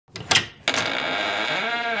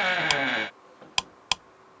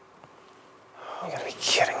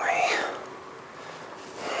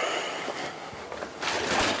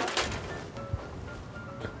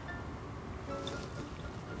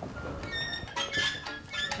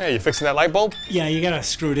Hey, you fixing that light bulb? Yeah, you gotta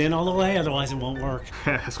screw it in all the way, otherwise it won't work.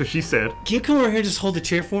 That's what she said. Can you come over here and just hold the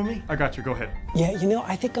chair for me? I got you, go ahead. Yeah, you know,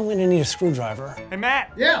 I think I'm gonna need a screwdriver. Hey,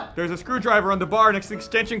 Matt. Yeah? There's a screwdriver on the bar next to the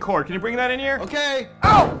extension cord. Can you bring that in here? Okay.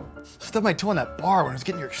 Ow! Stubbed my toe on that bar when I was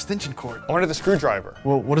getting your extension cord. I wanted the screwdriver.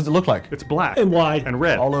 Well, what does it look like? It's black. And wide. And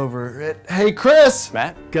red. All over it. Hey, Chris!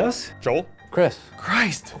 Matt? Gus? Joel? Chris?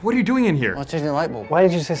 Christ. What are you doing in here? I was changing the light bulb. Why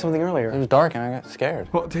did you say something earlier? It was dark and I got scared.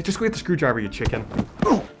 Well, just go get the screwdriver, you chicken.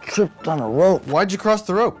 Tripped on a rope Why'd you cross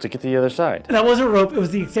the rope? to get to the other side. That wasn't a rope, it was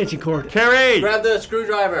the extension cord. Carrie! Grab the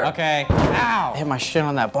screwdriver. Okay. Ow! I hit my shin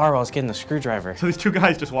on that bar while I was getting the screwdriver. So these two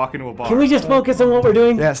guys just walk into a bar. Can we just focus on what we're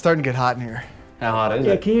doing? Yeah, it's starting to get hot in here. How hot is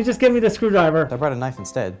Yeah, it? can you just give me the screwdriver? I brought a knife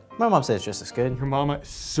instead. My mom said it's just as good. Your mama is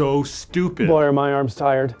so stupid. Boy, are my arms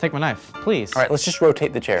tired. Take my knife, please. All right, let's just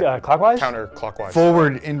rotate the chair. Clockwise? Counterclockwise.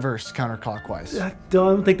 Forward, inverse, counterclockwise. I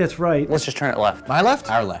don't think that's right. Let's just turn it left. My left?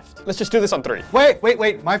 Our left. Let's just do this on 3.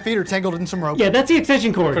 Wait. My feet are tangled in some rope. Yeah, that's the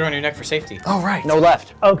extension cord. Put it on your neck for safety. Oh, right. No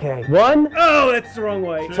left. Okay. 1. Oh, that's the wrong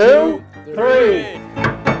way. 2, 3.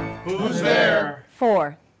 Who's there?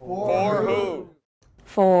 4. For who?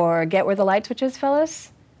 For get where the light switch is,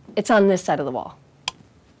 fellas? It's on this side of the wall.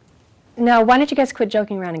 Now, why don't you guys quit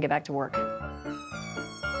joking around and get back to work?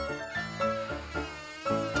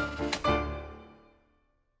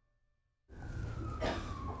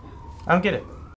 I don't get it.